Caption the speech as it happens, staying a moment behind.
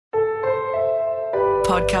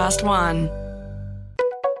Podcast One.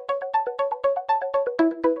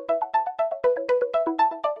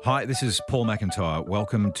 Hi, this is Paul McIntyre.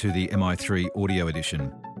 Welcome to the MI3 Audio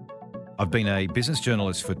Edition. I've been a business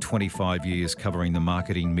journalist for 25 years covering the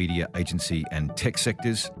marketing, media, agency and tech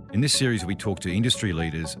sectors. In this series, we talk to industry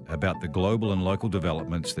leaders about the global and local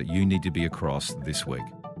developments that you need to be across this week.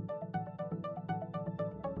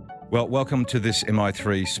 Well, welcome to this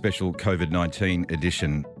MI3 special COVID-19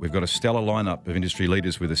 edition. We've got a stellar lineup of industry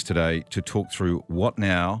leaders with us today to talk through what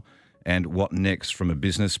now and what next from a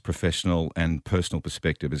business, professional and personal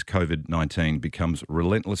perspective as COVID-19 becomes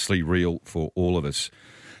relentlessly real for all of us.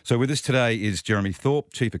 So with us today is Jeremy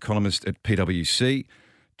Thorpe, Chief Economist at PwC,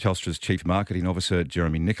 Telstra's Chief Marketing Officer,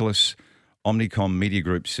 Jeremy Nicholas, Omnicom Media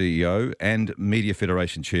Group CEO and Media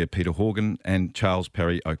Federation Chair Peter Horgan, and Charles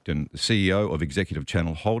Parry-Oakton, the CEO of Executive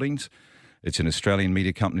Channel Holdings. It's an Australian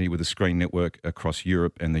media company with a screen network across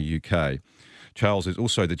Europe and the UK. Charles is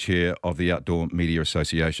also the chair of the Outdoor Media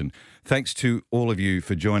Association. Thanks to all of you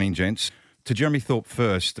for joining, gents. To Jeremy Thorpe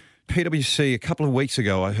first. PwC, a couple of weeks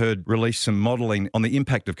ago, I heard released some modelling on the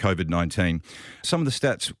impact of COVID-19. Some of the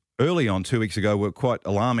stats early on, 2 weeks ago, were quite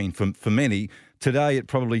alarming for many. Today, it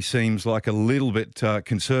probably seems like a little bit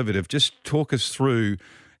conservative. Just talk us through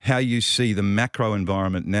how you see the macro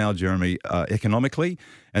environment now, Jeremy, economically,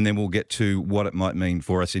 and then we'll get to what it might mean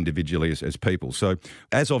for us individually as people. So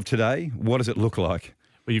as of today, what does it look like?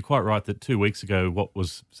 Well, you're quite right that 2 weeks ago, what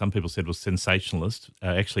was some people said was sensationalist,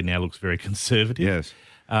 actually now looks very conservative. Yes.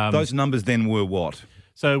 Those numbers then were what?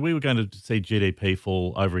 So we were going to see GDP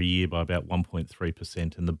fall over a year by about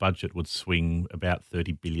 1.3%, and the budget would swing about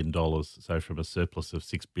 $30 billion, so from a surplus of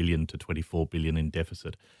 $6 billion to $24 billion in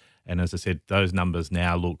deficit. And as I said, those numbers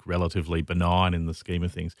now look relatively benign in the scheme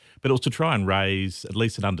of things. But it was to try and raise at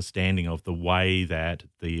least an understanding of the way that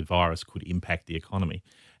the virus could impact the economy.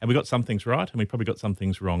 And we got some things right, and we probably got some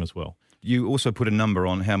things wrong as well. You also put a number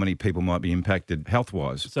on how many people might be impacted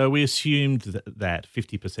health-wise. So we assumed that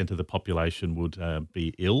 50% of the population would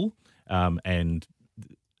be ill, and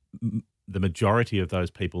the majority of those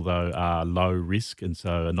people, though, are low risk and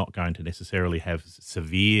so are not going to necessarily have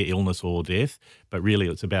severe illness or death, but really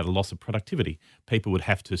it's about a loss of productivity. People would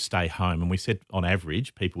have to stay home, and we said on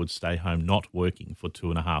average people would stay home not working for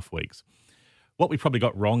 2.5 weeks. What we probably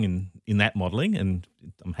got wrong in that modelling, and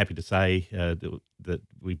I'm happy to say that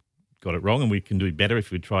we got it wrong and we can do better if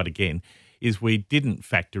we tried again, is we didn't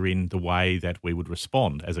factor in the way that we would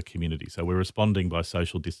respond as a community. So we're responding by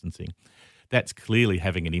social distancing. That's clearly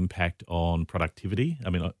having an impact on productivity. I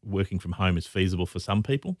mean, working from home is feasible for some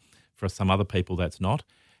people. For some other people, that's not.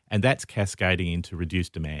 And that's cascading into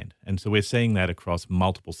reduced demand. And so we're seeing that across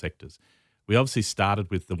multiple sectors. We obviously started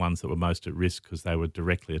with the ones that were most at risk because they were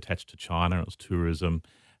directly attached to China. It was tourism,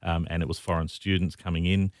 and it was foreign students coming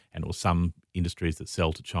in, and it was some industries that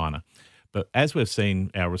sell to China. But as we've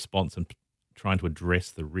seen our response and trying to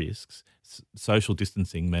address the risks, social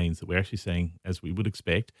distancing means that we're actually seeing, as we would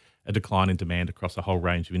expect, a decline in demand across a whole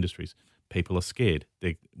range of industries. People are scared.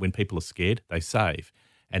 When people are scared, they save.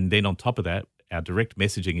 And then on top of that, our direct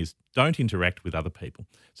messaging is don't interact with other people.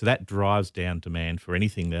 So that drives down demand for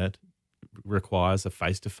anything that requires a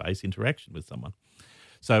face-to-face interaction with someone.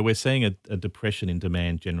 So we're seeing a depression in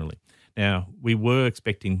demand generally. Now, we were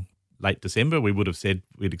expecting late December, we would have said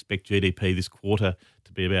we'd expect GDP this quarter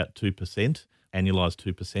to be about 2%,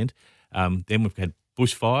 annualised 2%. Then we've had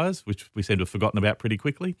bushfires, which we seem to have forgotten about pretty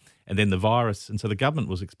quickly, and then the virus. And so the government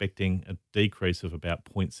was expecting a decrease of about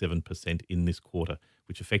 0.7% in this quarter,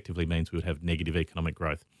 which effectively means we would have negative economic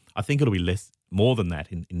growth. I think it'll be more than that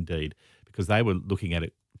indeed, because they were looking at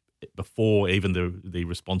it before even the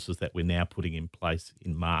responses that we're now putting in place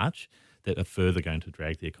in March that are further going to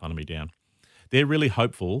drag the economy down. They're really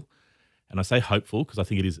hopeful, and I say hopeful because I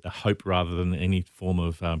think it is a hope rather than any form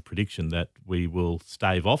of prediction that we will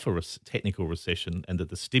stave off a technical recession, and that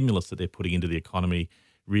the stimulus that they're putting into the economy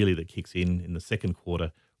really that kicks in the second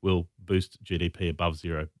quarter will boost GDP above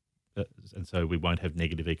zero, and so we won't have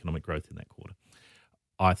negative economic growth in that quarter.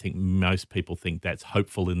 I think most people think that's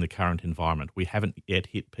hopeful in the current environment. We haven't yet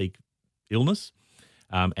hit peak illness,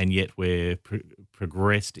 and yet we're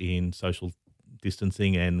progressed in social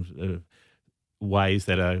distancing and ways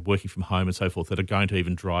that are working from home and so forth that are going to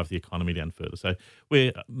even drive the economy down further. So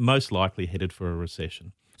we're most likely headed for a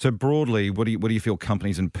recession. So broadly, what do you feel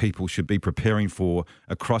companies and people should be preparing for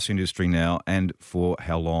across industry now, and for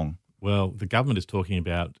how long? Well, the government is talking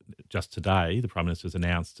about, just today, the Prime Minister's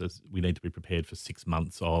announced we need to be prepared for 6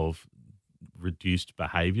 months of reduced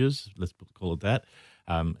behaviours, let's call it that.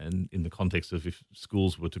 And in the context of if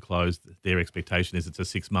schools were to close, their expectation is it's a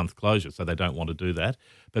 6-month closure, so they don't want to do that.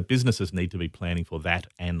 But businesses need to be planning for that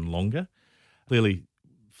and longer. Clearly,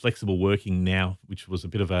 flexible working now, which was a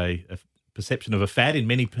bit of a perception of a fad in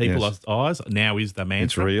many people's eyes, now is the mantra.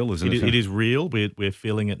 It's real, isn't it? It is real. We're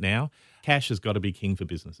feeling it now. Cash has got to be king for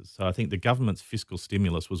businesses. So I think the government's fiscal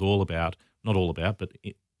stimulus was not all about, but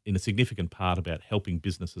in a significant part about helping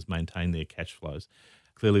businesses maintain their cash flows.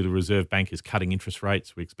 Clearly, the Reserve Bank is cutting interest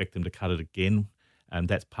rates. We expect them to cut it again, and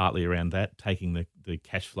that's partly around that, taking the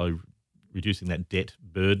cash flow, reducing that debt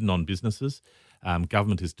burden on businesses.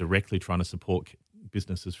 Government is directly trying to support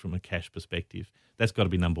businesses from a cash perspective. That's got to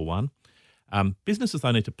be number one. Businesses,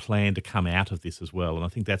 though, need to plan to come out of this as well, and I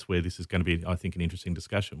think that's where this is going to be, I think, an interesting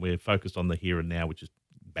discussion. We're focused on the here and now, which is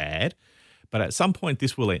bad, but at some point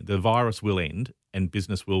this will end. The virus will end and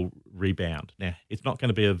business will rebound. Now, it's not going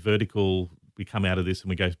to be a vertical, we come out of this and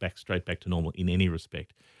we go straight back to normal in any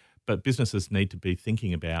respect, but businesses need to be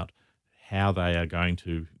thinking about how they are going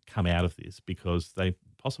to come out of this, because they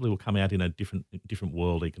possibly will come out in a different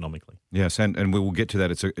world economically. Yes, and we will get to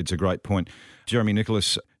that. It's a great point.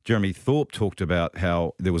 Jeremy Thorpe talked about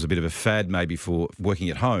how there was a bit of a fad maybe for working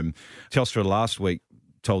at home. Telstra last week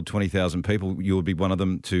told 20,000 people you would be one of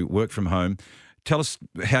them to work from home. Tell us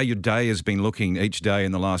how your day has been looking each day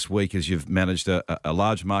in the last week as you've managed a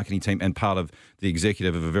large marketing team and part of the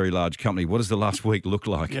executive of a very large company. What does the last week look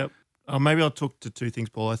like? Yep. Maybe I'll talk to two things,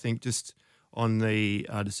 Paul. I think just on the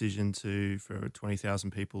decision for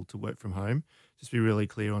 20,000 people to work from home, just be really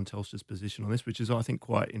clear on Telstra's position on this, which is, I think,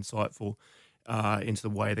 quite insightful into the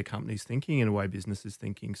way the company's thinking and the way business is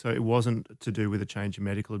thinking. So it wasn't to do with a change in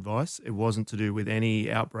medical advice. It wasn't to do with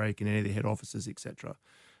any outbreak in any of the head offices, etc.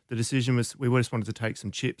 The decision was we just wanted to take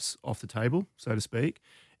some chips off the table, so to speak,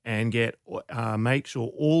 and make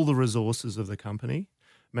sure all the resources of the company,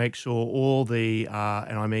 make sure all the,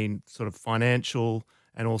 and I mean sort of financial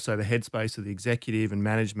and also the headspace of the executive and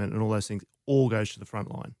management and all those things, all goes to the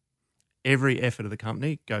front line. Every effort of the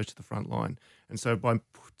company goes to the front line. And so by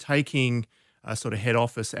taking a sort of head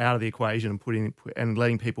office out of the equation and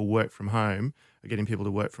letting people work from home, or getting people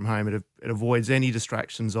to work from home, it avoids any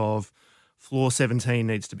distractions of floor 17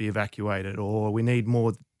 needs to be evacuated, or we need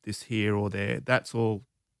more this here or there. That's all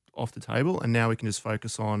off the table. And now we can just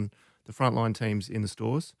focus on the frontline teams in the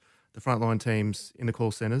stores, the frontline teams in the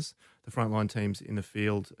call centres, the frontline teams in the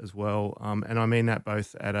field as well. And I mean that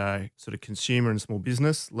both at a sort of consumer and small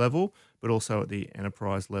business level, but also at the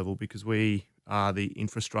enterprise level, because we are the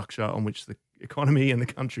infrastructure on which the economy and the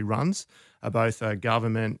country runs, both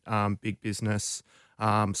government, big business,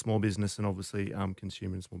 small business, and obviously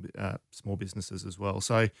consumer and small businesses as well.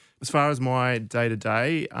 So as far as my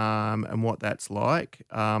day-to-day and what that's like,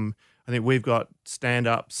 I think we've got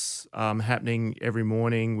stand-ups happening every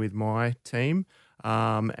morning with my team,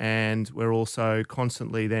 and we're also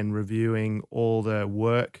constantly then reviewing all the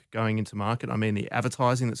work going into market. I mean, the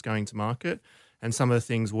advertising that's going to market, and some of the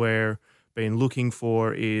things we're been looking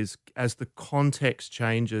for is, as the context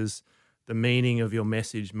changes, the meaning of your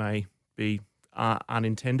message may be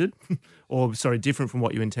unintended or different from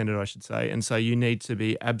what you intended, I should say. And so you need to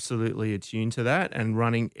be absolutely attuned to that and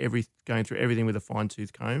going through everything with a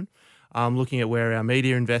fine-tooth comb, looking at where our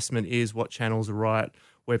media investment is, what channels are right,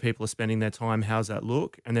 where people are spending their time, how's that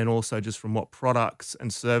look, and then also just from what products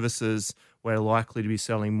and services we're likely to be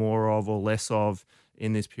selling more of or less of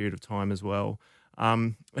in this period of time as well.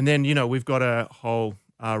 And then, we've got a whole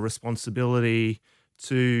responsibility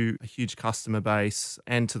to a huge customer base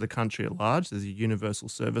and to the country at large. There's a universal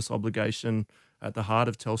service obligation at the heart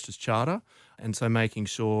of Telstra's charter. And so making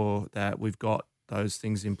sure that we've got those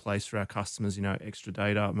things in place for our customers, extra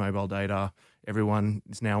data, mobile data. Everyone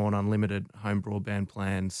is now on unlimited home broadband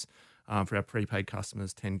plans. For our prepaid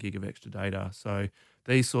customers, 10 gig of extra data. So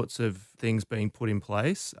these sorts of things being put in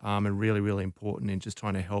place are really, really important in just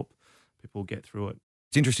trying to help people get through it.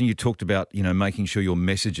 It's interesting you talked about, making sure your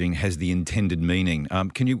messaging has the intended meaning.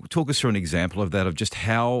 Can you talk us through an example of that, of just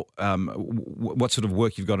how, what sort of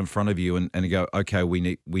work you've got in front of you and you go, okay, we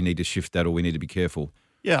need to shift that, or we need to be careful?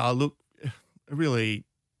 Yeah, look, a really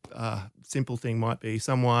simple thing might be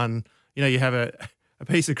someone, you have a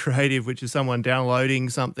piece of creative, which is someone downloading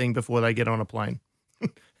something before they get on a plane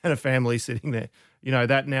and a family sitting there.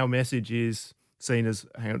 That now message is seen as,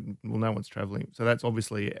 no one's travelling. So that's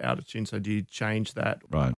obviously out of tune. So do you change that?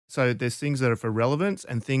 Right. So there's things that are for relevance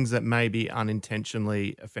and things that may be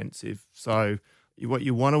unintentionally offensive. So what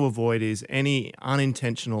you want to avoid is any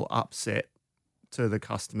unintentional upset to the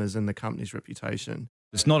customers and the company's reputation.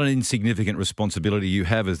 It's not an insignificant responsibility you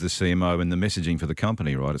have as the CMO and the messaging for the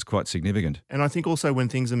company, right? It's quite significant. And I think also when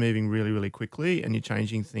things are moving really, really quickly and you're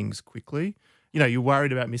changing things quickly, you're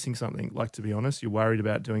worried about missing something. Like, to be honest, you're worried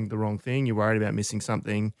about doing the wrong thing. You're worried about missing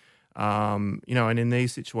something. And in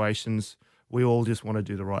these situations, we all just want to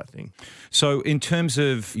do the right thing. So in terms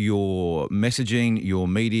of your messaging, your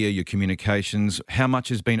media, your communications, how much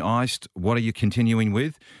has been iced? What are you continuing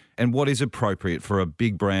with? And what is appropriate for a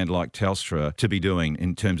big brand like Telstra to be doing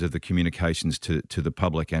in terms of the communications to the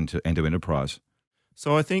public and to enterprise?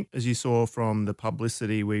 So I think, as you saw from the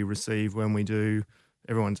publicity we receive when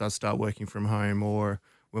everyone does start working from home, or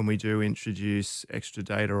when we do introduce extra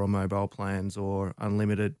data or mobile plans or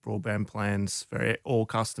unlimited broadband plans for all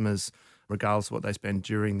customers, regardless of what they spend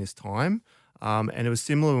during this time. And it was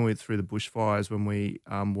similar when we went through the bushfires, when we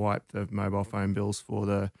wiped the mobile phone bills for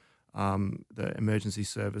the emergency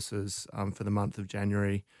services for the month of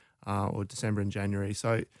January or December and January.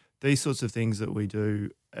 So these sorts of things that we do,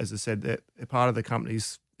 as I said, they're part of the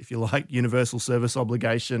company's, if you like, universal service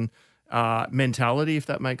obligation mentality, if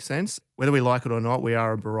that makes sense. Whether we like it or not, we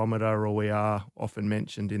are a barometer, or we are often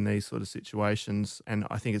mentioned in these sort of situations. And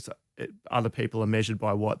I think other people are measured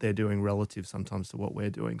by what they're doing relative sometimes to what we're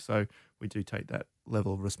doing. So we do take that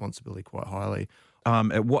level of responsibility quite highly.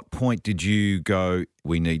 At what point did you go,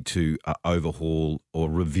 we need to overhaul or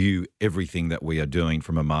review everything that we are doing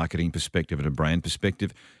from a marketing perspective and a brand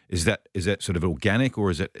perspective? Is that sort of organic, or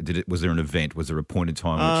was there an event? Was there a point in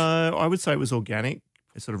time? I would say it was organic.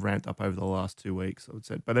 It sort of ramped up over the last 2 weeks, I would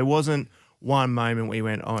say. But there wasn't one moment we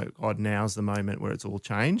went, oh, God, now's the moment where it's all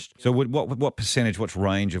changed. So what percentage, what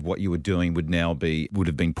range of what you were doing would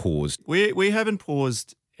have been paused? We haven't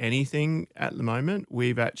paused anything at the moment.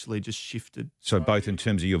 We've actually just shifted. So both in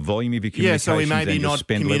terms of your volume of your communications, so we may be and your not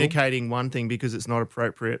spend communicating level? one thing because it's not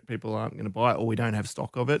appropriate, people aren't going to buy it, or we don't have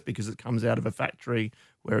stock of it because it comes out of a factory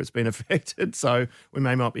where it's been affected. So we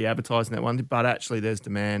may not be advertising that one, but actually there's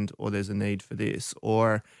demand, or there's a need for this,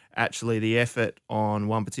 or actually the effort on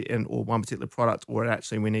one particular product, or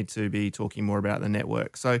actually we need to be talking more about the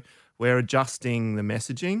network. So we're adjusting the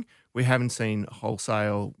messaging. We haven't seen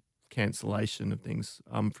wholesale cancellation of things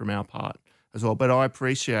from our part as well. But I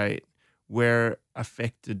appreciate we're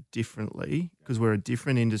affected differently because we're a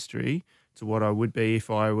different industry to what I would be if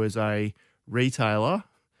I was a retailer.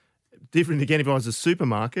 Different again if I was a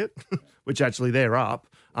supermarket, which actually they're up.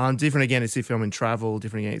 Different again is if I'm in travel,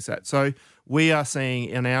 different again is that. So we are seeing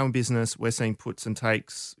in our business, we're seeing puts and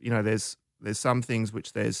takes. You know, there's some things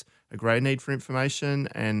which there's a great need for information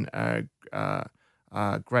and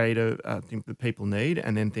greater thing that people need,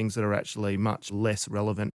 and then things that are actually much less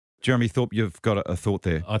relevant. Jeremy Thorpe, you've got a thought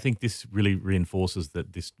there. I think this really reinforces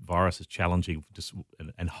that this virus is challenging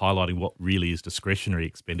and highlighting what really is discretionary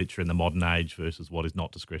expenditure in the modern age versus what is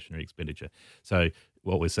not discretionary expenditure. So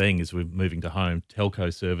what we're seeing is we're moving to home.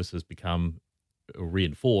 Telco services become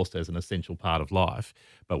reinforced as an essential part of life,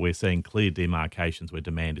 but we're seeing clear demarcations where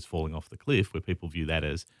demand is falling off the cliff, where people view that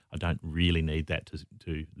as, I don't really need that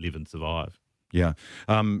to live and survive. Yeah,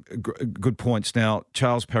 good points. Now,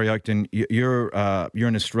 Charles Perry-Oakton, you're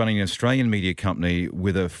running an Australian media company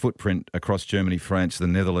with a footprint across Germany, France, the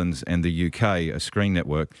Netherlands and the UK, a screen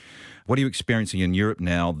network. What are you experiencing in Europe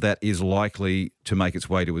now that is likely to make its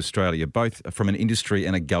way to Australia, both from an industry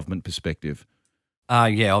and a government perspective?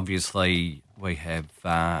 Obviously we have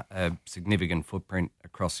a significant footprint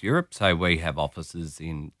across Europe. So we have offices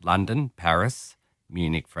in London, Paris,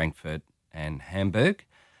 Munich, Frankfurt and Hamburg.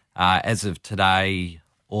 As of today,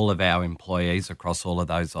 all of our employees across all of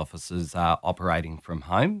those offices are operating from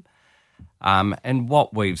home. And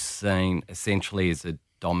what we've seen essentially is a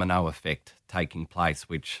domino effect taking place,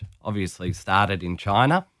 which obviously started in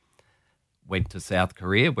China, went to South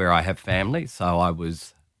Korea, where I have family, so I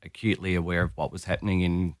was acutely aware of what was happening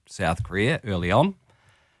in South Korea early on.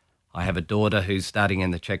 I have a daughter who's studying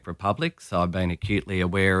in the Czech Republic, so I've been acutely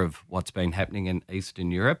aware of what's been happening in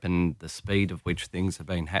Eastern Europe and the speed of which things have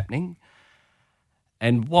been happening.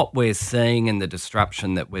 And what we're seeing and the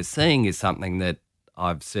disruption that we're seeing is something that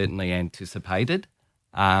I've certainly anticipated.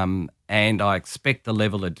 And I expect the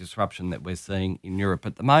level of disruption that we're seeing in Europe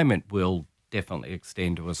at the moment will definitely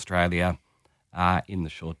extend to Australia in the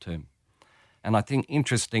short term. And I think,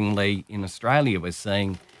 interestingly, in Australia, we're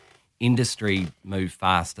seeing industry move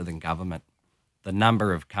faster than government. The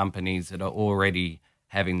number of companies that are already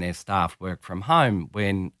having their staff work from home,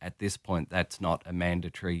 when at this point that's not a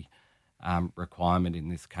mandatory requirement in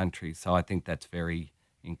this country. So I think that's very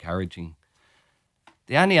encouraging.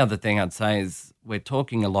 The only other thing I'd say is we're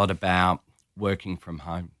talking a lot about working from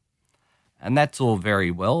home. And that's all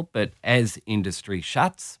very well, but as industry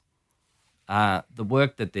shuts, the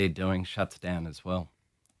work that they're doing shuts down as well.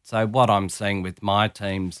 So what I'm seeing with my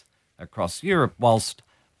teams across Europe, whilst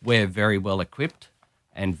we're very well equipped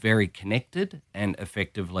and very connected and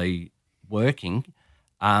effectively working,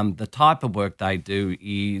 the type of work they do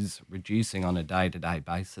is reducing on a day-to-day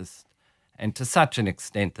basis. and to such an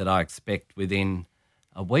extent that I expect within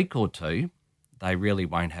a week or two, they really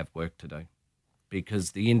won't have work to do,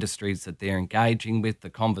 because the industries that they're engaging with, the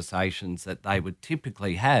conversations that they would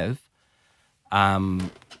typically have,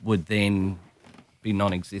 would then be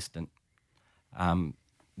non-existent,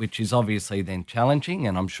 which is obviously then challenging,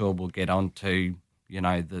 and I'm sure we'll get on to,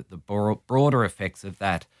 the broader effects of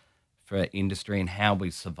that for industry and how we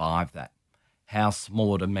survive that, how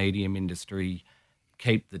small to medium industry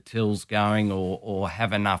keep the tills going or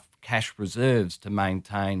have enough cash reserves to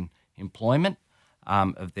maintain employment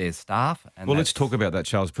of their staff. And let's talk about that,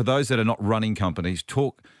 Charles. For those that are not running companies,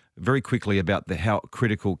 talk very quickly about how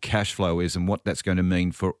critical cash flow is and what that's going to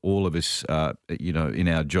mean for all of us, in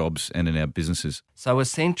our jobs and in our businesses. So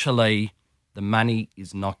essentially, the money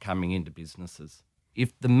is not coming into businesses.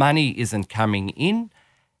 If the money isn't coming in,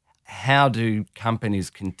 how do companies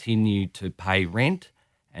continue to pay rent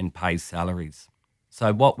and pay salaries?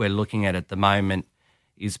 So what we're looking at the moment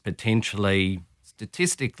is potentially,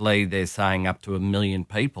 statistically, they're saying up to 1 million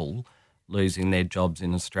people losing their jobs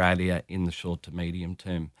in Australia in the short to medium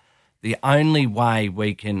term. The only way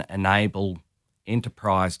we can enable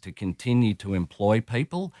enterprise to continue to employ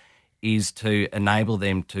people is to enable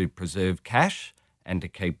them to preserve cash and to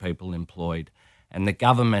keep people employed. And the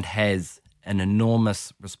government has an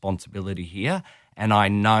enormous responsibility here. And I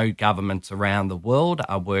know governments around the world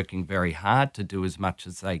are working very hard to do as much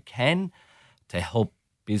as they can to help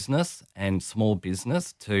business and small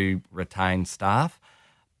business to retain staff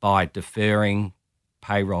by deferring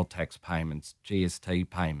payroll tax payments, GST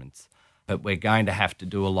payments. But we're going to have to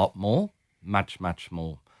do a lot more, much, much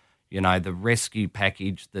more. The rescue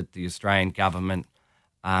package that the Australian government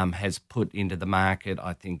has put into the market,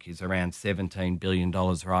 I think, is around $17 billion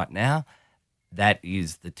right now. That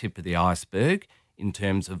is the tip of the iceberg in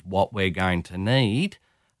terms of what we're going to need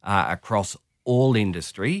across all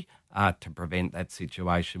industry to prevent that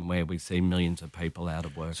situation where we see millions of people out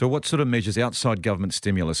of work. So what sort of measures, outside government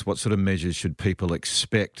stimulus, what sort of measures should people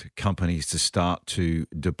expect companies to start to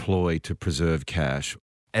deploy to preserve cash?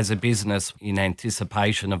 As a business, in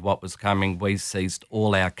anticipation of what was coming, we ceased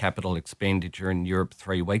all our capital expenditure in Europe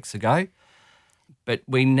 3 weeks ago. But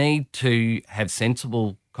we need to have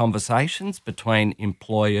sensible conversations between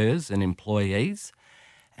employers and employees,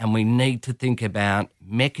 and we need to think about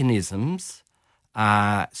mechanisms,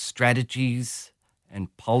 strategies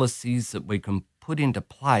and policies that we can put into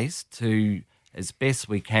place to, as best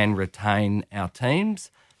we can, retain our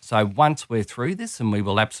teams. So once we're through this, and we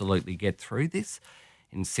will absolutely get through this,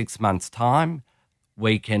 in 6 months' time,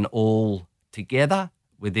 we can all together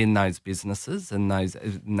within those businesses and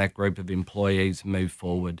that group of employees move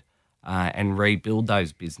forward and rebuild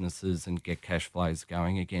those businesses and get cash flows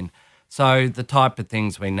going again. So the type of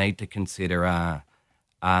things we need to consider are,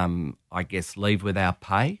 leave without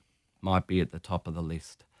pay might be at the top of the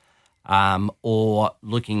list, or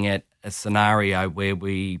looking at a scenario where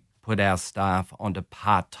we put our staff onto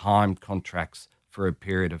part-time contracts for a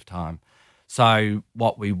period of time. So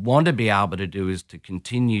what we want to be able to do is to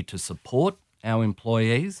continue to support our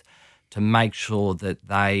employees to make sure that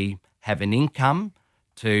they have an income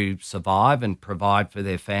to survive and provide for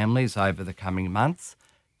their families over the coming months,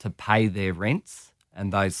 to pay their rents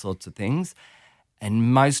and those sorts of things.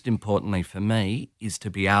 And most importantly for me is to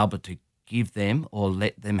be able to give them or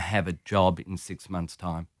let them have a job in 6 months'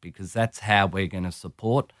 time, because that's how we're going to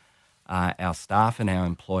support our staff and our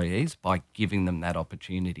employees, by giving them that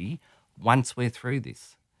opportunity once we're through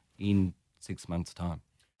this in 6 months' time.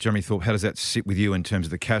 Jeremy Thorpe, how does that sit with you in terms of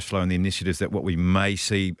the cash flow and the initiatives that what we may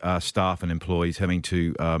see staff and employees having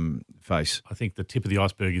to face? I think the tip of the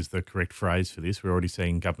iceberg is the correct phrase for this. We're already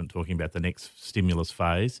seeing government talking about the next stimulus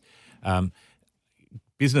phase.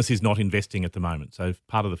 Business is not investing at the moment. So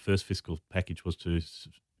part of the first fiscal package was to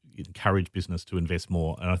encourage business to invest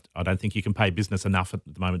more. And I don't think you can pay business enough at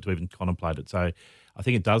the moment to even contemplate it. So I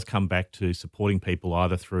think it does come back to supporting people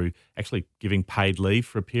either through actually giving paid leave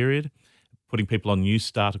for a period, putting people on New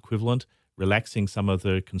Start equivalent, relaxing some of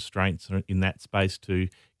the constraints in that space to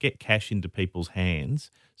get cash into people's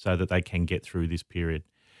hands so that they can get through this period.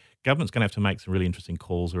 Government's going to have to make some really interesting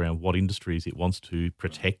calls around what industries it wants to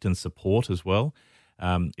protect and support as well.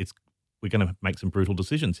 We're going to make some brutal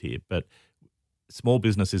decisions here, but small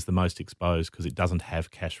business is the most exposed because it doesn't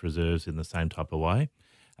have cash reserves in the same type of way,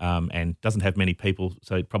 and doesn't have many people,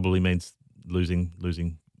 so it probably means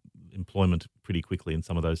losing employment pretty quickly in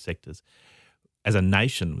some of those sectors. As a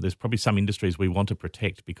nation, there's probably some industries we want to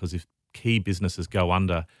protect because if key businesses go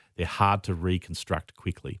under, they're hard to reconstruct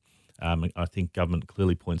quickly. I think government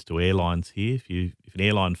clearly points to airlines here. If an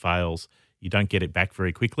airline fails, you don't get it back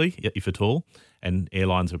very quickly, if at all, and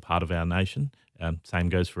airlines are part of our nation. Same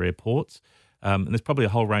goes for airports. And there's probably a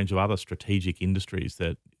whole range of other strategic industries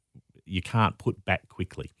that you can't put back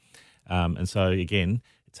quickly. And so, again,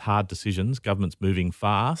 it's hard decisions. Government's moving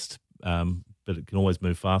fast, but it can always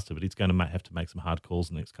move faster. But it's going to have to make some hard calls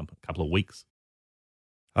in the next couple of weeks.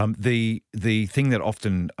 The thing that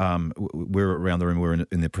often we're around the room, we're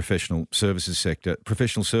in the professional services sector.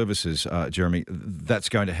 Professional services, Jeremy, that's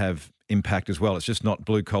going to have impact as well. It's just not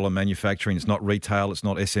blue-collar manufacturing. It's not retail. It's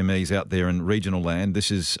not SMEs out there in regional land.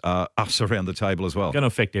 This is us around the table as well. It's going to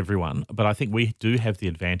affect everyone, but I think we do have the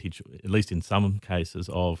advantage, at least in some cases,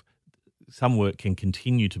 of some work can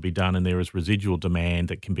continue to be done and there is residual demand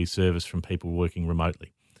that can be serviced from people working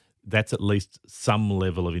remotely. That's at least some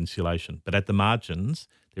level of insulation. But at the margins,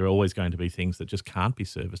 there are always going to be things that just can't be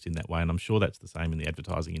serviced in that way. And I'm sure that's the same in the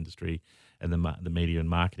advertising industry and the media and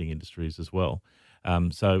marketing industries as well.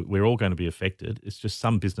 So we're all going to be affected. It's just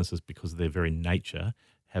some businesses, because of their very nature,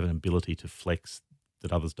 have an ability to flex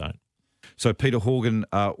that others don't. So, Peter Horgan,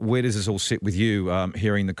 where does this all sit with you,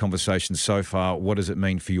 hearing the conversation so far? What does it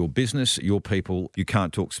mean for your business, your people? You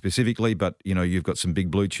can't talk specifically, but, you've got some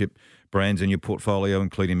big blue chip brands in your portfolio,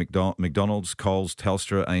 including McDonald's, Coles,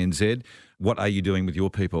 Telstra, ANZ. What are you doing with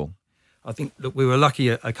your people? I think, look, we were lucky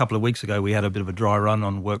a couple of weeks ago. We had a bit of a dry run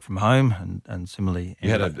on work from home, and similarly,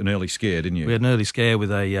 you had an early scare, didn't you? We had an early scare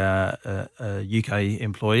with a UK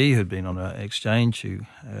employee who'd been on an exchange who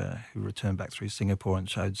returned back through Singapore and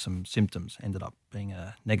showed some symptoms. Ended up being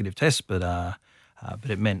a negative test, but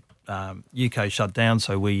it meant UK shut down,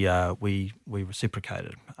 so we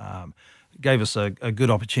reciprocated. Gave us a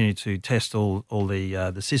good opportunity to test all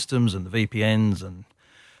the systems and the VPNs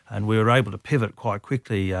and we were able to pivot quite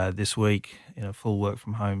quickly this week in a full work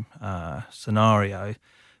from home scenario,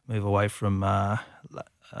 move away from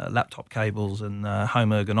laptop cables and home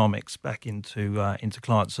ergonomics back into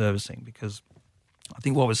client servicing, because I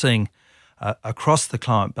think what we're seeing across the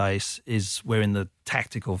client base is we're in the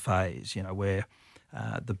tactical phase, where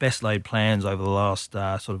the best laid plans over the last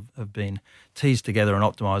have been teased together and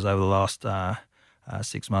optimised over the last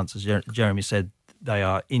 6 months. As Jeremy said, they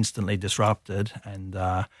are instantly disrupted,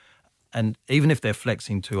 and even if they're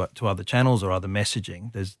flexing to other channels or other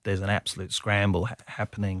messaging, there's an absolute scramble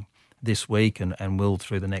happening this week and will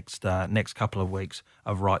through the next couple of weeks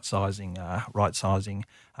of right sizing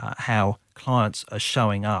how clients are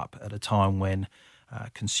showing up at a time when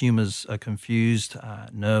consumers are confused,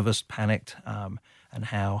 nervous, panicked, and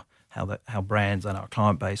how brands and our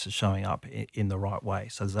client base is showing up in the right way.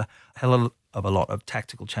 So there's a hell of a lot of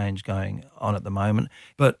tactical change going on at the moment.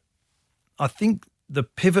 But I think the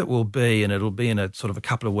pivot will be, and it'll be in a sort of a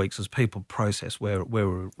couple of weeks as people process where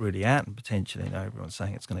we're really at, and potentially, everyone's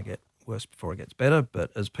saying it's going to get worse before it gets better.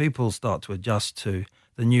 But as people start to adjust to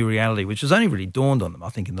the new reality, which has only really dawned on them, I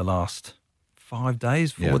think, in the last 5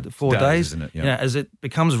 days, four days, isn't it? Yeah. As it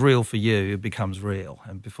becomes real for you, it becomes real.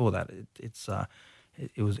 And before that,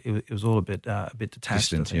 it was all a bit detached.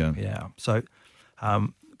 Distant, I think. Yeah. So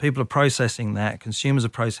people are processing that, consumers are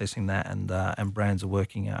processing that, and brands are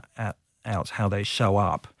working out how they show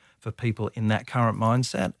up for people in that current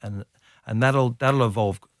mindset, and that'll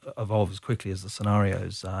evolve as quickly as the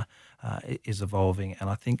scenarios is evolving. And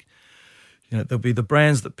I think there'll be the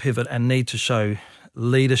brands that pivot and need to show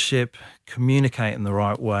leadership, communicate in the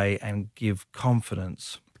right way, and give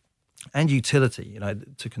confidence and utility,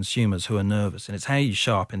 to consumers who are nervous. And it's how you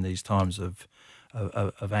show up in these times of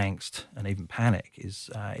angst and even panic is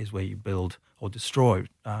where you build or destroy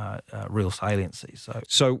real saliency.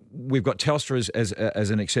 So we've got Telstra as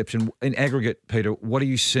an exception. In aggregate, Peter, what are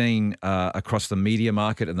you seeing across the media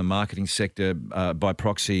market and the marketing sector by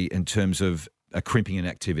proxy in terms of a crimping in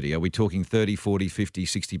activity? Are we talking 30, 40, 50,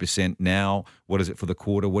 60% now? What is it for the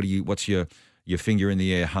quarter? What's your finger in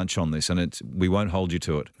the air hunch on this? And we won't hold you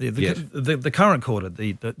to it. The current quarter,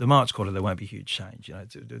 the March quarter, there won't be huge change.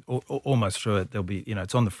 Almost through it, there'll be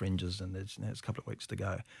it's on the fringes, and there's a couple of weeks to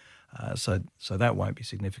go. So that won't be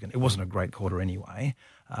significant. It wasn't a great quarter anyway,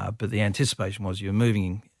 but the anticipation was you're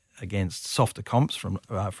moving against softer comps from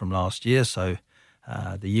last year. So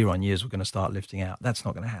the year-on-years were going to start lifting out. That's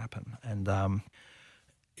not going to happen, and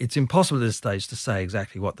it's impossible at this stage to say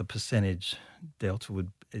exactly what the percentage delta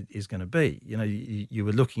is going to be. You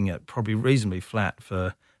were looking at probably reasonably flat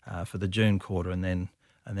for the June quarter, and then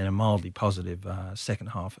a mildly positive second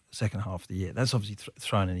half of the year. That's obviously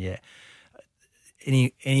thrown in the air.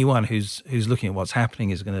 Anyone who's looking at what's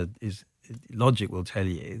happening is logic will tell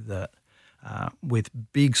you that with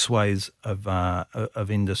big swathes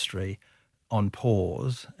of industry on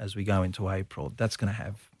pause as we go into April, that's going to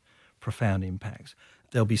have profound impacts.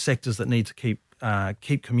 There'll be sectors that need to keep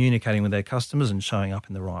communicating with their customers and showing up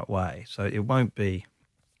in the right way. So it won't be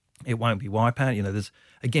It won't be wipeout.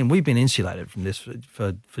 We've been insulated from this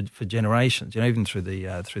for generations. Even through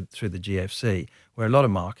the through the GFC, where a lot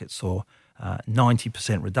of markets saw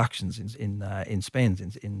 90% reductions in spends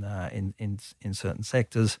in certain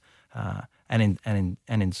sectors and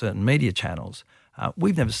in certain media channels.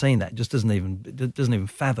 We've never seen that. It just doesn't even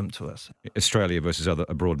fathom to us. Australia versus other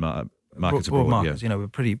markets broad abroad. markets. Yeah. We're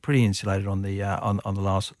pretty insulated on the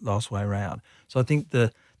last way around. So I think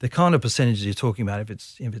the kind of percentages you're talking about, if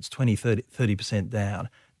it's 20, 30% down,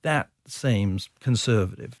 that seems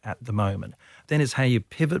conservative at the moment. Then it's how you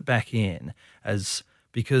pivot back in,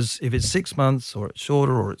 because if it's 6 months or it's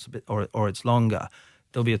shorter or it's a bit or it's longer,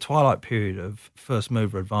 there'll be a twilight period of first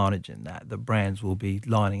mover advantage in that the brands will be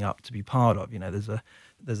lining up to be part of.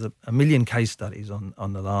 There's a million case studies on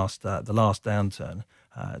the last downturn.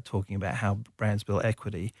 Talking about how brands build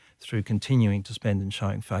equity through continuing to spend and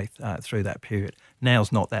showing faith through that period.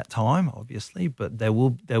 Now's not that time, obviously, but there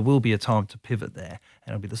will be a time to pivot there,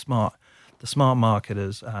 and it'll be the smart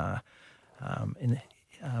marketers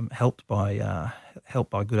helped by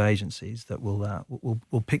good agencies that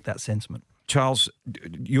will pick that sentiment. Charles,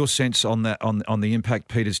 your sense on that on the impact?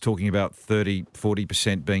 Peter's talking about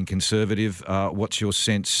 30-40% being conservative. What's your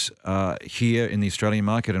sense here in the Australian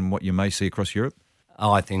market and what you may see across Europe?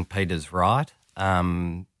 Oh, I think Peter's right.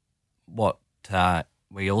 What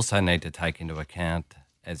we also need to take into account,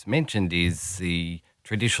 as mentioned, is the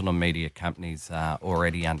traditional media companies are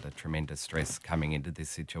already under tremendous stress coming into this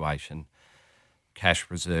situation. Cash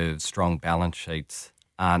reserves, strong balance sheets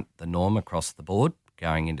aren't the norm across the board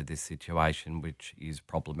going into this situation, which is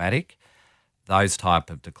problematic. Those type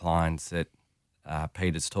of declines that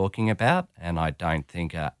Peter's talking about, and I don't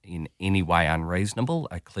think are in any way unreasonable,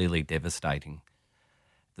 are clearly devastating.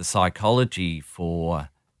 The psychology for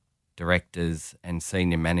directors and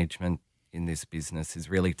senior management in this business is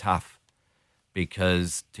really tough,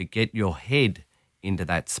 because to get your head into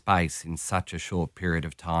that space in such a short period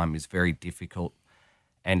of time is very difficult,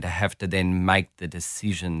 and to have to then make the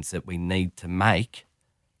decisions that we need to make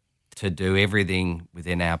to do everything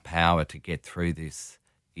within our power to get through this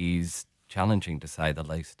is challenging, to say the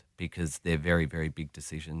least, because they're very, very big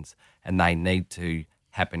decisions and they need to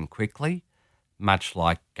happen quickly, much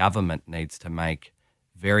like government needs to make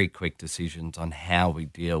very quick decisions on how we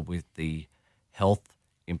deal with the health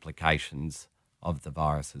implications of the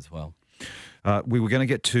virus as well. We were going to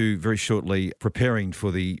get to very shortly preparing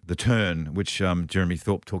for the turn, which Jeremy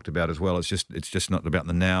Thorpe talked about as well. It's just not about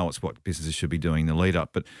the now; it's what businesses should be doing in the lead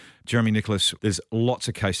up. But Jeremy Nicholas, there's lots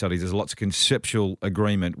of case studies. There's lots of conceptual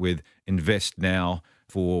agreement with invest now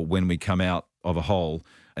for when we come out of a hole,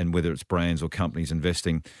 and whether it's brands or companies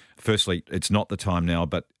investing. Firstly, it's not the time now,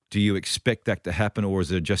 but do you expect that to happen, or is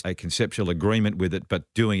there just a conceptual agreement with it, but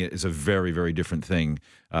doing it is a very, very different thing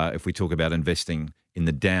if we talk about investing in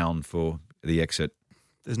the down for the exit?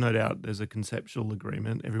 There's no doubt there's a conceptual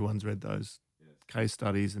agreement. Everyone's read those case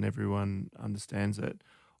studies and everyone understands it.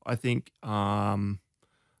 I think the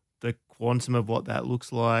quantum of what that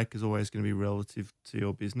looks like is always going to be relative to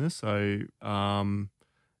your business. So, and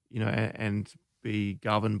be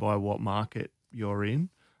governed by what market you're in.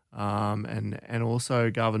 And also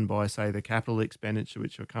governed by, say, the capital expenditure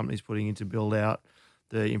which your company's putting in to build out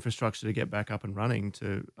the infrastructure to get back up and running,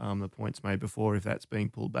 to the points made before, if that's being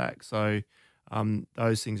pulled back. So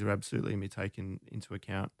those things are absolutely going to be taken into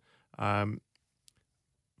account. From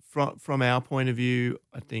our point of view,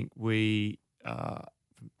 I think from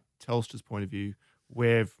Telstra's point of view,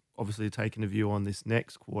 we've obviously taken a view on this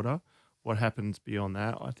next quarter. What happens beyond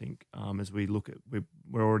that, I think, as we look at, we're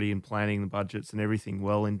already in planning the budgets and everything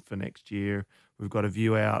well in for next year. We've got a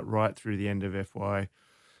view out right through the end of FY21.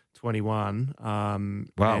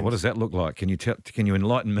 Wow, what does that look like? Can you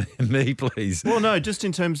enlighten me, please? Well, no, just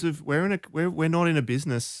in terms of we're not in a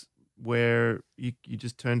business where you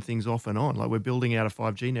just turn things off and on. Like, we're building out a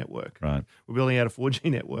 5G network. Right. We're building out a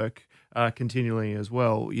 4G network continually as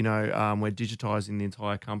well. We're digitizing the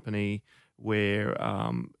entire company. We're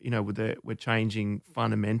changing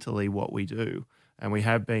fundamentally what we do, and we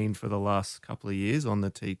have been for the last couple of years on the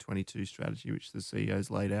T22 strategy, which the CEO's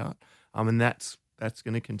laid out, and that's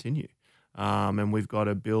going to continue. And we've got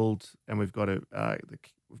to build, and we've got to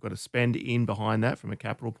spend in behind that from a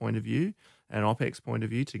capital point of view and OPEX point of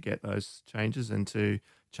view to get those changes and to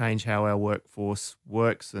change how our workforce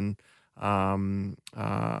works and the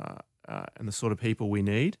sort of people we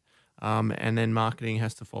need. And then marketing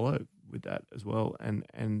has to follow with that as well and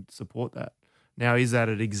support that. Now, is that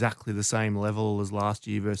at exactly the same level as last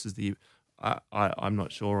year versus the year? I'm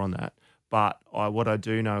not sure on that. But what I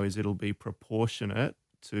do know is it'll be proportionate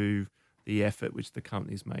to the effort which the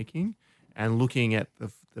company's making. and looking at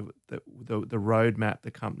the roadmap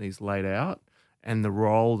the company's laid out and the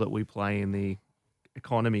role that we play in the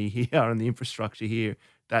economy here and the infrastructure here,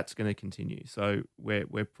 that's going to continue. So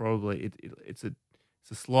we're probably it's a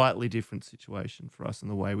slightly different situation for us in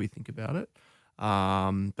the way we think about it,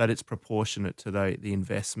 but it's proportionate to the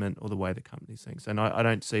investment or the way the company's thinks. And I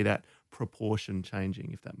don't see that proportion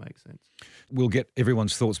changing, if that makes sense. We'll get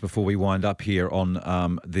everyone's thoughts before we wind up here on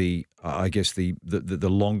the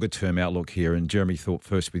longer term outlook here. And Jeremy, thought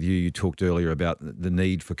first with you. You talked earlier about the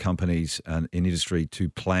need for companies and in industry to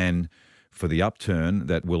plan for the upturn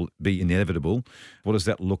that will be inevitable. What does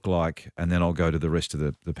that look like? And then I'll go to the rest of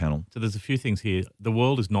the panel. So there's a few things here. The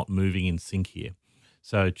world is not moving in sync here.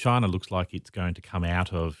 So China looks like it's going to come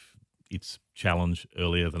out of its challenge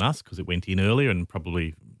earlier than us because it went in earlier and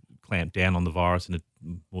probably clamped down on the virus in a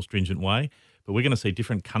more stringent way. But we're going to see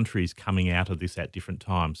different countries coming out of this at different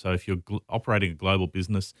times. So if you're operating a global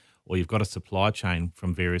business or you've got a supply chain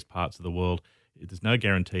from various parts of the world, there's no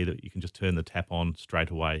guarantee that you can just turn the tap on straight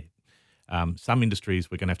away. Some industries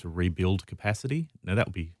we're going to have to rebuild capacity. Now, that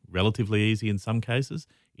will be relatively easy in some cases.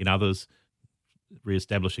 In others,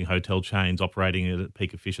 re-establishing hotel chains, operating at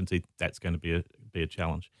peak efficiency, that's going to be a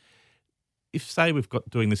challenge. If, say, we've got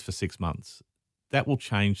doing this for 6 months, that will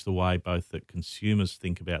change the way both that consumers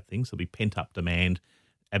think about things. There'll be pent-up demand,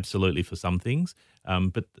 absolutely, for some things.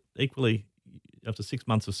 But equally, after 6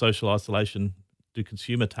 months of social isolation, do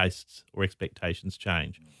consumer tastes or expectations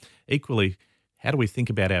change? Equally, how do we think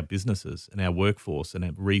about our businesses and our workforce and our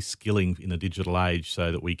reskilling in a digital age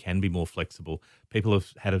so that we can be more flexible? People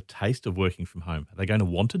have had a taste of working from home. Are they going to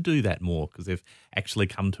want to do that more because they've actually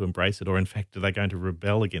come to embrace it? Or in fact, are they going to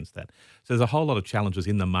rebel against that? So there's a whole lot of challenges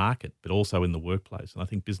in the market, but also in the workplace. And I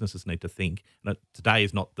think businesses need to think, and today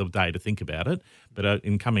is not the day to think about it, but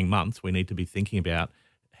in coming months, we need to be thinking about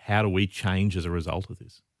how do we change as a result of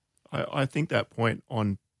this? I think that point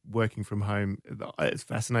on working from home, it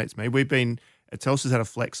fascinates me. Telstra's had a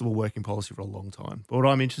flexible working policy for a long time. But what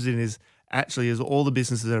I'm interested in is all the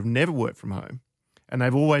businesses that have never worked from home and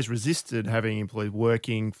they've always resisted having employees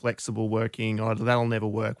working, flexible working, that'll never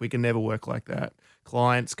work. We can never work like that.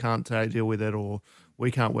 Clients can't deal with it or we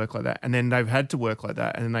can't work like that. And then they've had to work like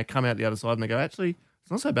that and then they come out the other side and they go, actually, it's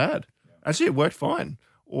not so bad. Actually, it worked fine.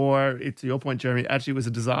 Or to your point, Jeremy, actually it was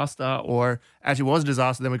a disaster or actually it was a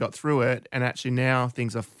disaster, then we got through it and actually now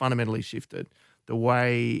things are fundamentally shifted. The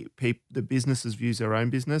way the businesses view their own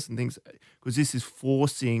business and things, because this is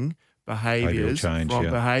forcing behaviour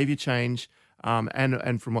change,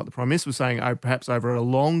 and from what the Prime Minister was saying, perhaps over a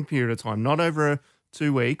long period of time, not over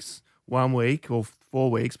 2 weeks, 1 week or 4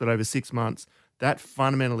 weeks, but over 6 months, that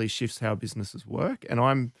fundamentally shifts how businesses work. And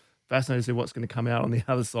I'm fascinated to see what's going to come out on the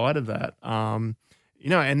other side of that. And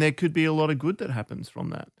there could be a lot of good that happens from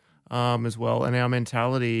that as well. And our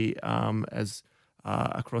mentality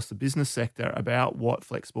across the business sector about what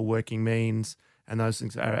flexible working means and those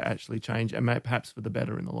things are actually change and perhaps for the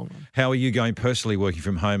better in the long run. How are you going personally working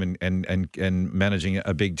from home and managing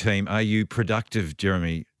a big team? Are you productive,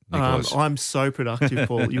 Jeremy Nicholas? I'm so productive,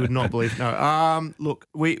 Paul. You would not believe. No. Look,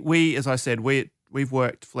 we as I said, we've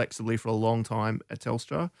worked flexibly for a long time at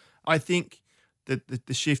Telstra. I think that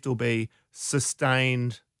the shift will be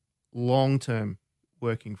sustained long-term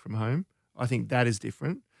working from home. I think that is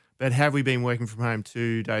different. But have we been working from home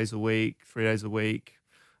 2 days a week, 3 days a week?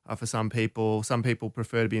 For some people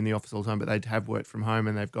prefer to be in the office all the time, but they have worked from home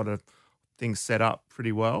and they've got things set up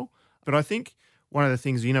pretty well. But I think one of the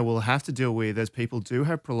things, we'll have to deal with as people do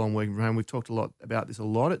have prolonged working from home, we've talked about this a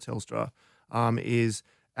lot at Telstra, is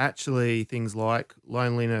actually things like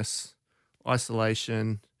loneliness,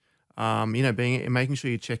 isolation, making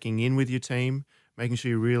sure you're checking in with your team, making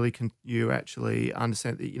sure you actually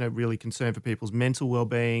understand that, really concerned for people's mental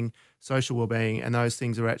well-being, social well-being, and those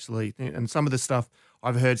things are actually, and some of the stuff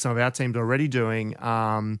I've heard some of our teams already doing,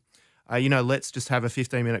 let's just have a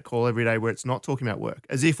 15-minute call every day where it's not talking about work,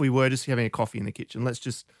 as if we were just having a coffee in the kitchen. Let's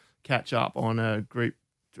just catch up on a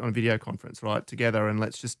video conference, right, together, and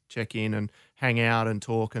let's just check in and hang out and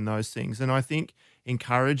talk and those things. And I think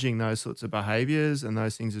encouraging those sorts of behaviours and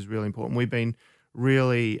those things is really important. We've been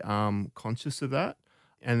really conscious of that.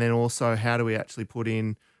 And then also, how do we actually put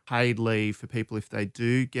in paid leave for people if they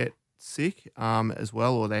do get sick as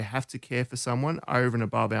well, or they have to care for someone over and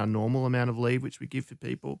above our normal amount of leave, which we give for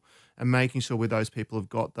people, and making sure with those people have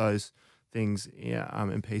got those things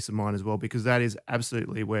and peace of mind as well, because that is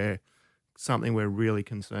absolutely something we're really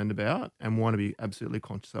concerned about and want to be absolutely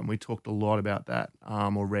conscious of. And we talked a lot about that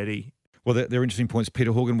already. Well, they're interesting points.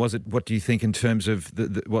 Peter Horgan, what do you think in terms of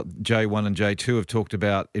what J1 and J2 have talked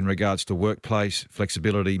about in regards to workplace,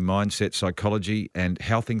 flexibility, mindset, psychology, and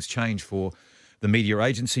how things change for the media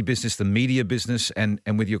agency business, the media business, and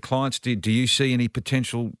with your clients? Do you see any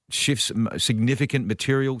potential shifts, significant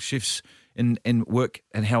material shifts in work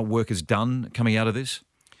and how work is done coming out of this?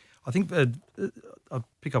 I think I'll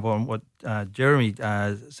pick up on what Jeremy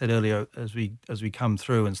said earlier as we come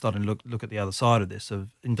through and start to look at the other side of this, of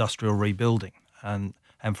industrial rebuilding, and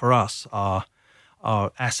for us our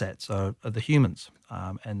assets are the humans,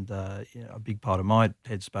 and a big part of my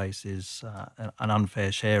headspace is an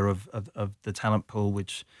unfair share of the talent pool,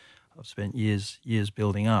 which I've spent years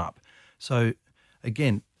building up. So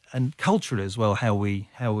again, and culturally as well, how we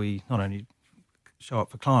not only show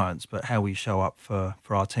up for clients, but how we show up for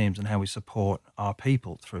our teams and how we support our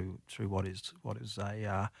people through what is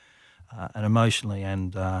an emotionally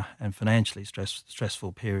and financially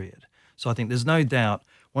stressful period. So I think there's no doubt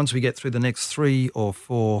once we get through the next 3 or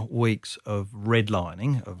 4 weeks of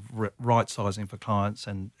redlining, of right sizing for clients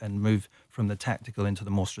and move from the tactical into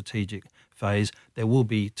the more strategic phase, there will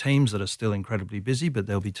be teams that are still incredibly busy, but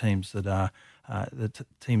there'll be teams that are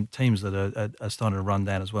teams that are starting to run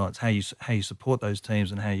down as well. It's how you support those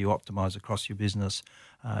teams and how you optimise across your business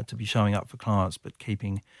to be showing up for clients, but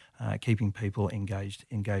keeping people engaged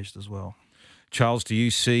as well. Charles, do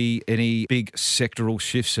you see any big sectoral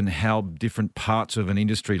shifts in how different parts of an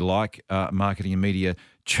industry like marketing and media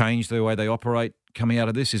change the way they operate coming out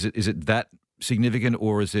of this? Is it that significant,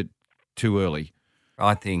 or is it too early?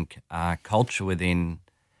 I think culture within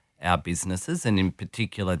our businesses, and in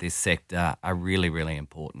particular this sector, are really, really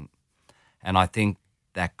important. And I think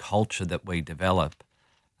that culture that we develop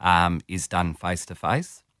is done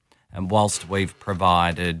face-to-face. And whilst we've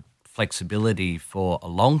provided flexibility for a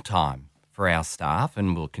long time for our staff,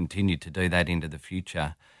 and we'll continue to do that into the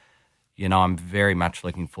future, I'm very much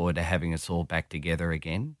looking forward to having us all back together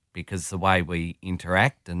again, because the way we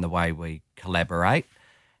interact and the way we collaborate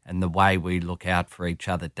and the way we look out for each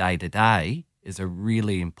other day to day is a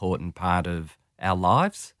really important part of our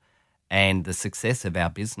lives and the success of our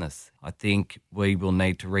business. I think we will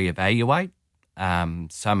need to reevaluate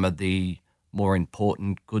some of the more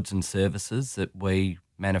important goods and services that we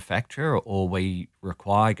manufacture or we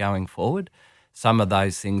require going forward. Some of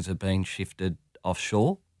those things have been shifted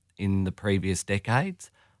offshore in the previous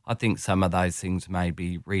decades. I think some of those things may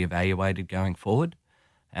be reevaluated going forward,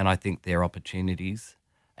 and I think there are opportunities,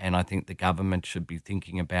 and I think the government should be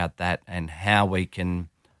thinking about that and how we can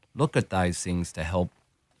look at those things to help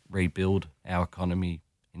rebuild our economy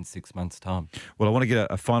in 6 months' time. Well, I want to get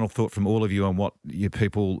a final thought from all of you on what your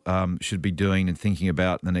people should be doing and thinking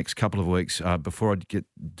about in the next couple of weeks. Before I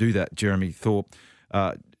do that, Jeremy Thorpe,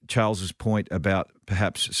 Charles's point about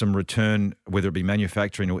perhaps some return, whether it be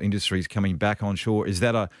manufacturing or industries coming back onshore, is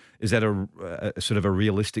that a sort of a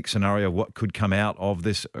realistic scenario of what could come out of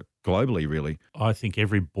this globally, really? I think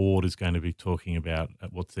every board is going to be talking about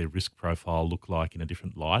what's their risk profile look like in a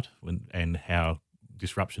different light, and how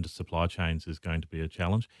disruption to supply chains is going to be a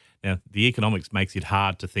challenge. Now, the economics makes it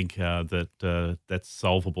hard to think that that's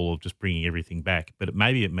solvable of just bringing everything back. But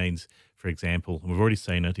maybe it means, for example, and we've already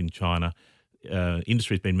seen it in China,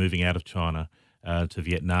 industry's been moving out of China to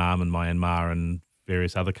Vietnam and Myanmar and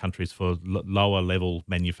various other countries for lower level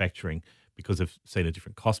manufacturing because they've seen a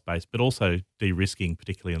different cost base, but also de-risking,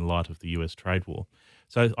 particularly in light of the US trade war.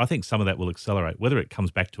 So I think some of that will accelerate. Whether it comes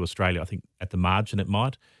back to Australia, I think at the margin it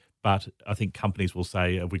might. But I think companies will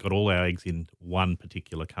say, have we got all our eggs in one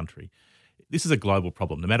particular country? This is a global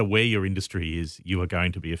problem. No matter where your industry is, you are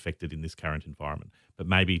going to be affected in this current environment. But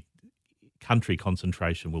maybe country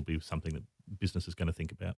concentration will be something that business is going to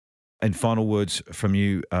think about. And final words from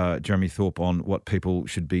you, Jeremy Thorpe, on what people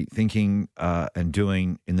should be thinking and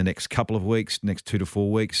doing in the next couple of weeks, next 2 to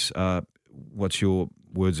 4 weeks. What's your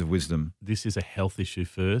words of wisdom? This is a health issue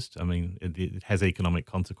first. I mean, it has economic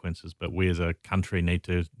consequences, but we as a country need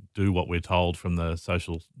to do what we're told from the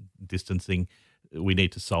social distancing. We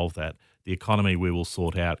need to solve that. The economy we will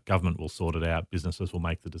sort out, government will sort it out, businesses will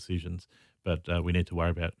make the decisions, but we need to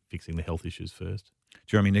worry about fixing the health issues first.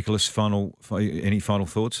 Jeremy Nicholas, any final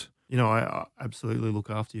thoughts? I absolutely look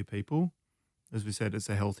after your people. As we said, it's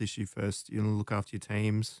a health issue first. You look after your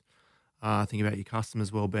teams, think about your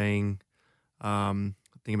customers' well-being,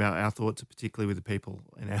 think about our thoughts, particularly with the people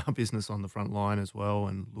in our business on the front line as well,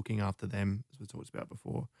 and looking after them, as we talked about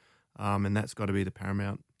before. And that's got to be the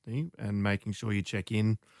paramount thing, and making sure you check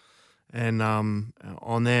in and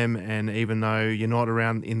on them. And even though you're not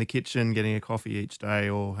around in the kitchen getting a coffee each day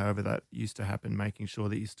or however that used to happen, making sure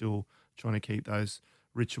that you're still trying to keep those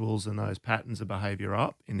rituals and those patterns of behaviour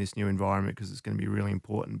up in this new environment, because it's going to be really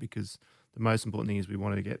important. Because the most important thing is we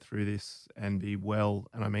want to get through this and be well,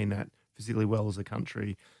 and I mean that physically well as a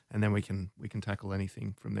country, and then we can tackle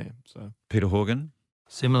anything from there. So, Peter Horgan?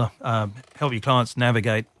 Similar. Help your clients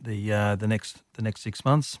navigate the next 6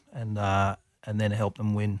 months, and then help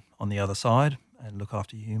them win on the other side, and look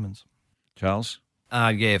after your humans. Charles?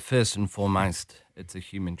 Yeah, first and foremost, it's a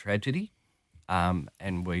human tragedy,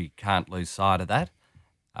 and we can't lose sight of that.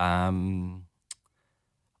 I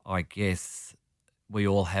guess we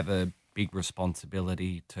all have a big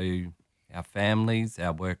responsibility to our families,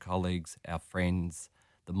 our work colleagues, our friends,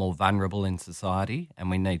 the more vulnerable in society,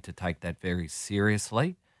 and we need to take that very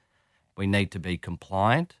seriously. We need to be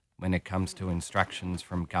compliant when it comes to instructions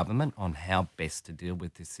from government on how best to deal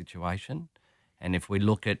with this situation. And if we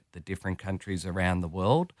look at the different countries around the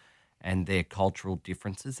world and their cultural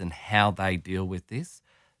differences and how they deal with this,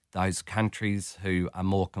 those countries who are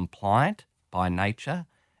more compliant by nature,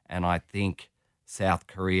 and I think South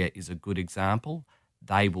Korea is a good example,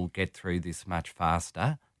 they will get through this much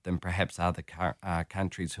faster than perhaps other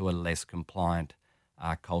countries who are less compliant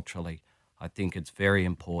culturally. I think it's very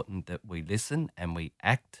important that we listen and we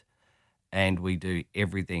act, and we do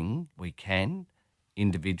everything we can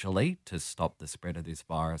individually to stop the spread of this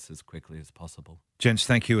virus as quickly as possible. Gents,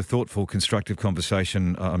 thank you. A thoughtful, constructive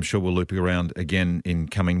conversation. I'm sure we'll loop you around again in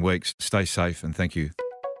coming weeks. Stay safe and thank you.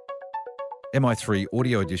 MI3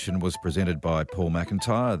 Audio Edition was presented by Paul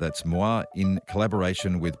McIntyre, that's moi, in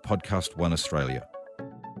collaboration with Podcast One Australia.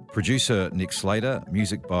 Producer Nick Slater,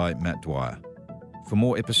 music by Matt Dwyer. For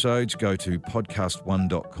more episodes, go to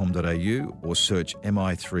podcastone.com.au or search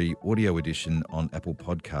MI3 Audio Edition on Apple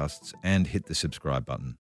Podcasts and hit the subscribe button.